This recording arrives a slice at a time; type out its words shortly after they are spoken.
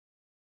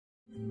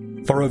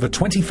For over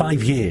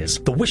 25 years,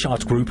 the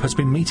Wishart Group has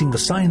been meeting the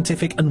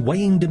scientific and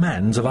weighing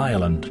demands of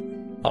Ireland.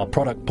 Our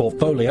product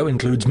portfolio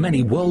includes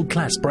many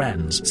world-class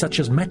brands such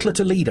as Metla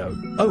Toledo,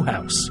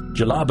 O-House,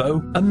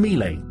 Gelabo and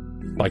Miele.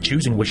 By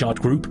choosing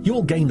Wishart Group,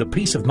 you'll gain the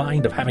peace of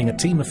mind of having a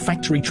team of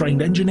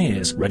factory-trained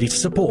engineers ready to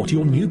support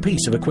your new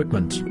piece of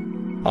equipment.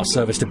 Our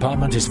service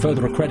department is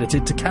further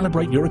accredited to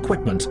calibrate your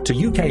equipment to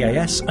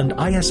UKAS and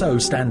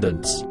ISO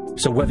standards.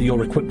 So whether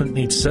your equipment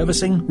needs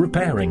servicing,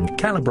 repairing,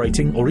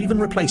 calibrating or even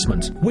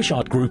replacement,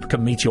 Wishart Group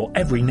can meet your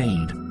every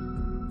need.